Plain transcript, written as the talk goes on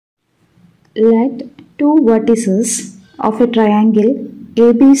Let two vertices of a triangle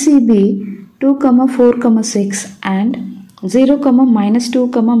ABC be 2, 4, 6 and 0, -2,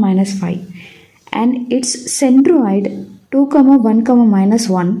 -5 and its centroid 2, 1,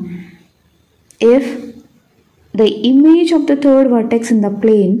 -1 if the image of the third vertex in the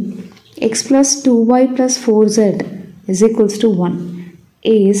plane x plus 2y plus 4z is equals to 1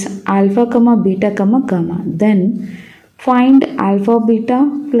 is alpha, beta, gamma. Then find alpha beta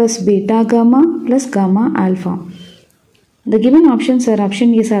plus beta gamma plus gamma alpha. The given options are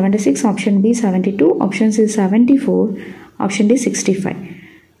option A 76, option B 72, option C 74, option D 65.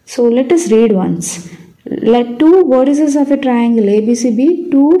 So let us read once. Let two vertices of a triangle ABC be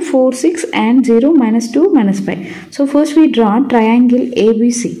 2, 4, 6 and 0, -2, -5. So first we draw triangle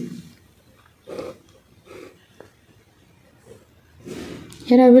ABC.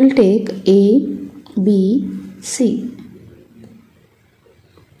 Here I will take A, B, C.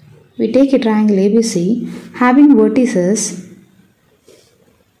 We take a triangle ABC having vertices.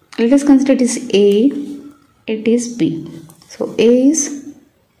 Let us consider it is A, it is B. So A is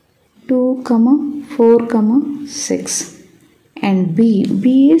 2, 4, 6 and B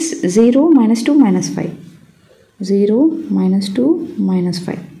is 0, -2, -5. 0, -2,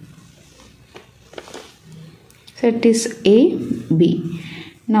 -5. So it is A, B.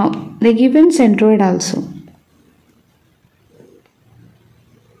 Now they given centroid also.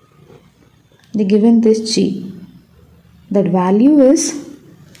 They given this G. That value is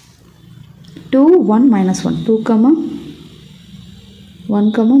 2, 1, -1. 2,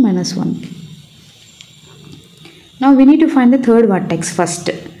 1, -1. Now we need to find the third vertex first.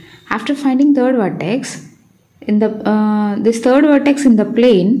 After finding third vertex, in the this third vertex in the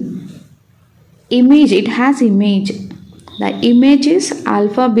plane, image, it has image. The image is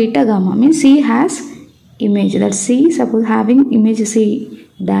alpha, beta, gamma. Means C has image. That C, suppose having image C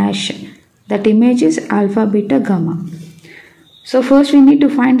dash. That image is alpha, beta, gamma. So first we need to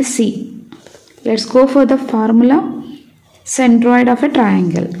find C. Let's go for the formula. Centroid of a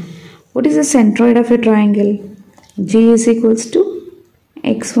triangle. What is the centroid of a triangle? G is equals to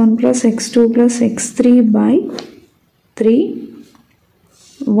x1 plus x2 plus x3 by 3,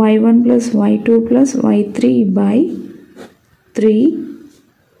 y1 plus y2 plus y3 by 3,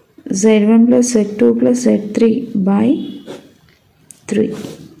 z1 plus z2 plus z3 by 3.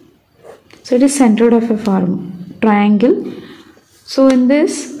 So it is centroid of a triangle. So in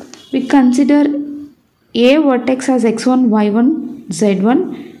this we consider A vertex as x1, y1, z1,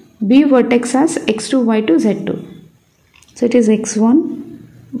 B vertex as x2, y2, z2. So it is x1,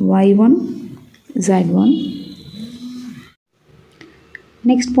 y1, z1.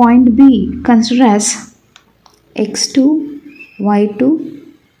 Next point B, consider as x2, y2,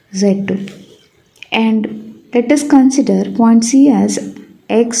 z2. And let us consider point C as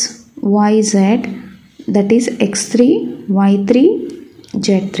x, y, z, that is x3, y3,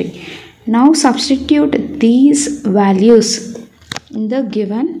 z3. Now substitute these values in the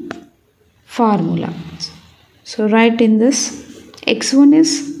given formula. So write in this, x1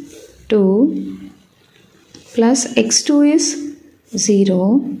 is 2 plus x2 is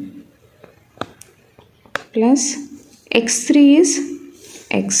 0 plus x3 is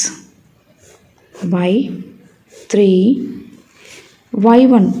x by 3,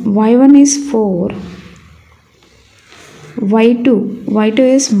 y1 is 4, y2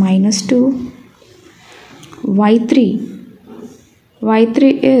 is -2, y3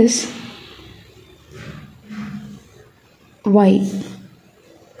 is y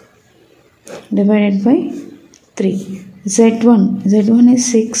divided by 3, z1 is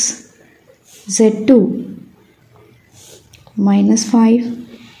 6, z2 -5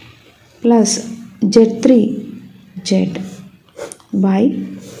 plus z3 z by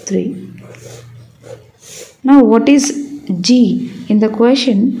 3. Now what is G? In the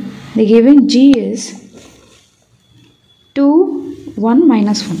question the given G is 2, 1,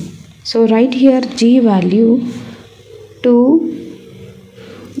 -1. So write here G value 2,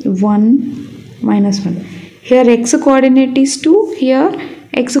 1, -1. Here x coordinate is 2, here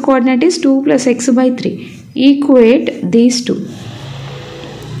x coordinate is 2 plus x by 3. Equate these two.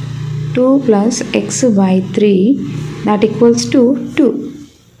 2 plus x by 3, that equals to 2.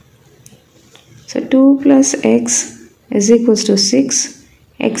 So 2 plus x is equals to 6.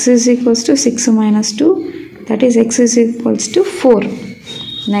 X is equals to 6 minus 2, that is x is equals to 4.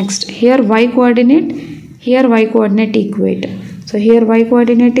 Next, here y coordinate, here y coordinate equate. So here y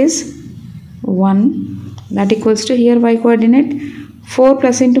coordinate is 1, that equals to here y coordinate 4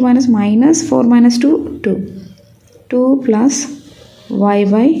 plus into minus, 4 minus 2, 2. 2 plus y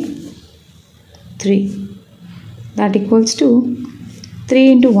by 3, that equals to 3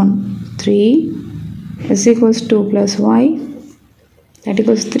 into 1, 3 is equals to 2 plus y, that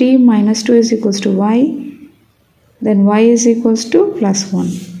equals 3 minus 2 is equals to y, then y is equals to plus 1.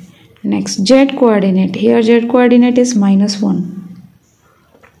 Next, z coordinate. Here z coordinate is minus 1.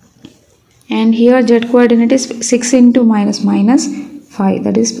 And here z coordinate is 6 into minus 5,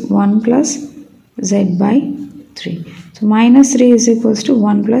 that is 1 plus z by 3. So minus 3 is equals to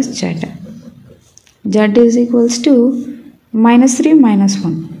 1 plus z. Z is equals to minus 3 minus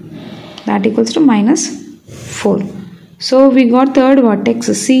 1, that equals to minus 4. So we got third vertex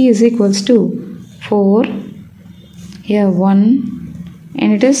C is equals to 4, here 1,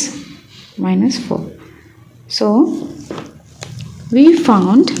 and it is minus 4. So we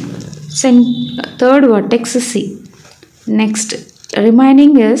found third vertex C. Next,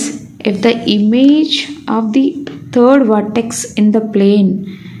 remaining is if the image of the third vertex in the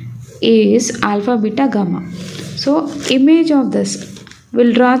plane is alpha, beta, gamma. So image of this,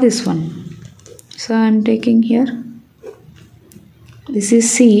 we'll draw this one. So I am taking here, this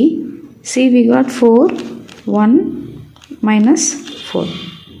is C. C we got 4, 1 minus 4.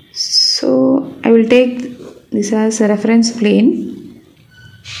 So I will take this as a reference plane.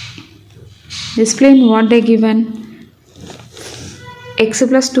 This plane what they given? X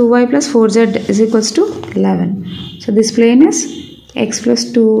plus 2y plus 4z is equals to 11. So this plane is x plus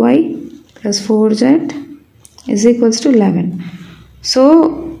 2y plus 4z is equals to 11.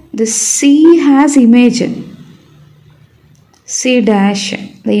 So this C has image. C dash,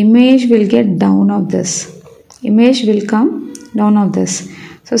 the image will get down of this. Image will come down of this.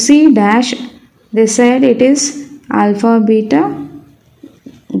 So C dash, they said it is alpha, beta,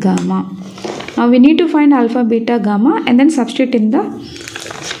 gamma. Now we need to find alpha, beta, gamma and then substitute in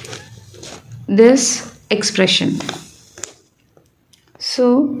this expression.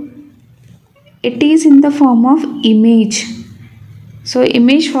 So it is in the form of image. So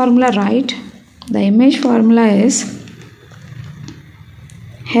image formula, right? The image formula is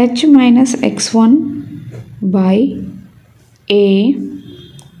h minus x1 by a,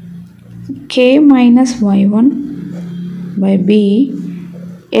 k minus y1 by b,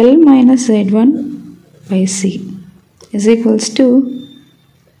 L minus z1 by c is equals to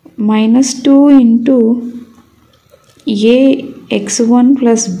minus 2 into a x1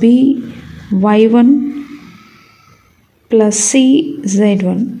 plus b y1 plus c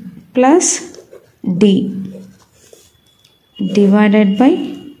z1 plus d divided by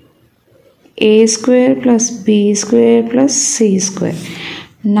a square plus b square plus c square.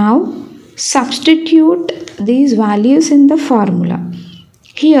 Now substitute these values in the formula.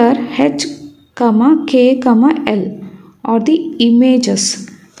 Here h, k, l are the images.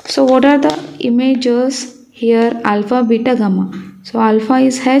 So what are the images? Here alpha, beta, gamma. So alpha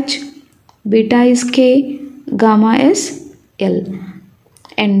is h, beta is k, gamma is l.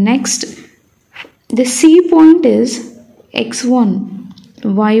 And next, the C point is x1,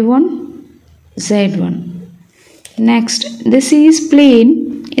 y1, z1. Next, this is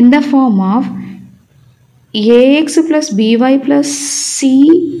plane in the form of ax plus by plus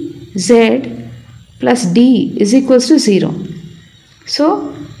cz plus d is equals to 0.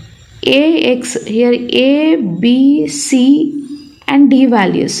 So ax, here a, b, c and d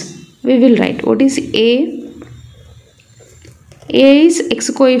values we will write. What is a? A is x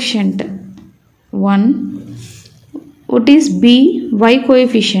coefficient 1. What is b? Y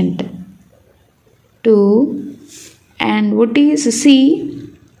coefficient 2. And what is c?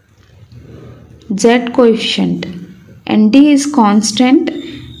 Z coefficient. And d is constant.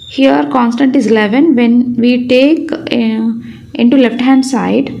 Here constant is 11. When we take into left hand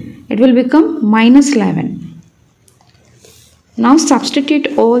side, it will become minus 11. Now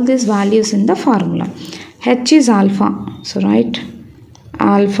substitute all these values in the formula. H is alpha. So write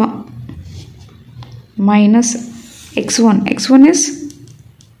alpha minus x1. x1 is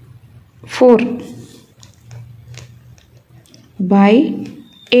 4 by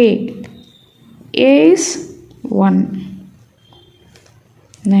a. A is 1.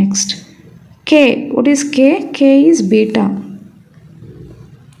 Next, k. What is k? K is beta.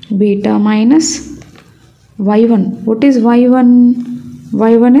 Beta minus y1. What is y1?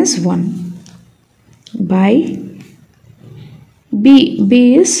 Y1 is 1 by b.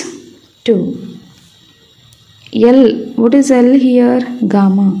 B is 2. L. What is L here?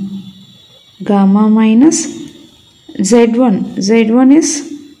 Gamma. Gamma minus z1. Z1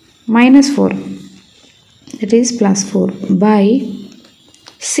 is minus 4. It is plus 4 by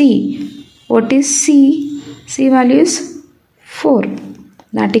C. What is C? C value is 4.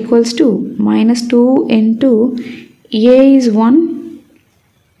 That equals to minus 2 into A is 1,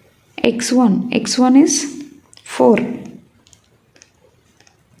 x1. x1 is 4.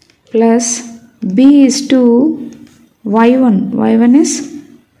 plus B is 2, y1 is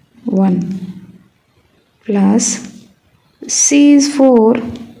 1 plus C is 4,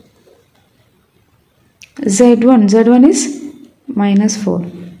 z1 is minus 4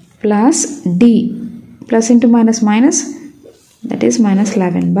 plus D, plus into minus minus, that is minus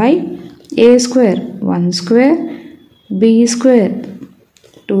 11 by A square 1 square, B square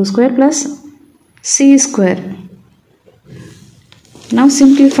 2 square plus C square. Now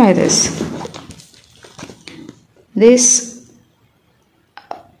simplify this. This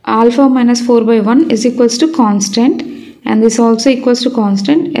alpha minus 4 by 1 is equals to constant, and this also equals to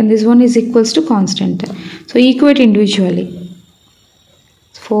constant, and this one is equals to constant. So equate individually.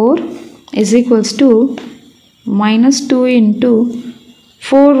 4 is equals to minus 2 into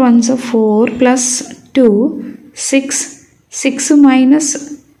 4 ones are 4 plus 2, 6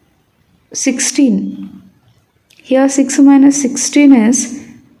 minus 16. Here 6 minus 16 is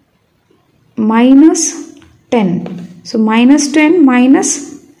minus 10. So minus 10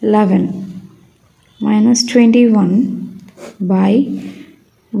 minus 11, minus 21 by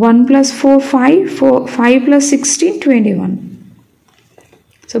 1 plus 4, 5 plus 16, 21.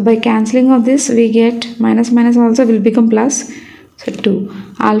 So by cancelling of this, we get minus minus also will become plus. So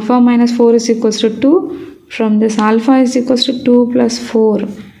 2. Alpha minus 4 is equals to 2. From this, alpha is equals to 2 plus 4.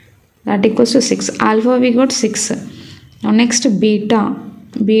 That equals to 6. Alpha we got 6. Now next beta.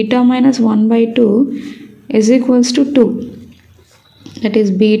 Beta minus 1 by 2 is equals to 2. That is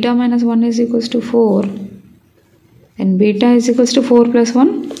beta minus 1 is equals to 4. And beta is equals to 4 plus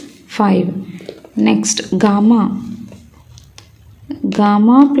 1, 5. Next gamma.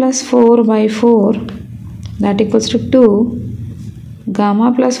 Gamma plus 4 by 4, that equals to 2.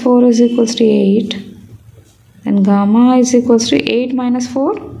 Gamma plus 4 is equals to 8. And gamma is equals to 8 minus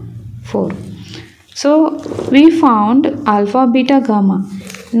 4, 4. So we found alpha, beta, gamma.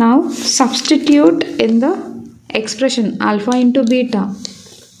 Now substitute in the expression alpha into beta.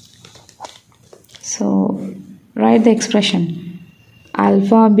 So write the expression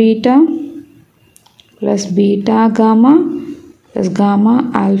alpha beta plus beta gamma plus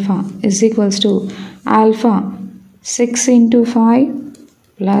gamma alpha is equals to alpha 6 into 5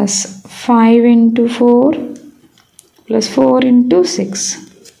 plus 5 into 4 plus 4 into 6.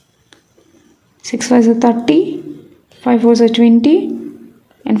 6 5 is 30, 5 4 is 20,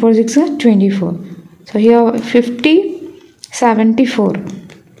 and 4 6 is 24. So here 50, 74.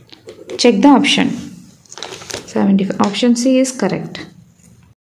 Check the option. 74. Option C is correct.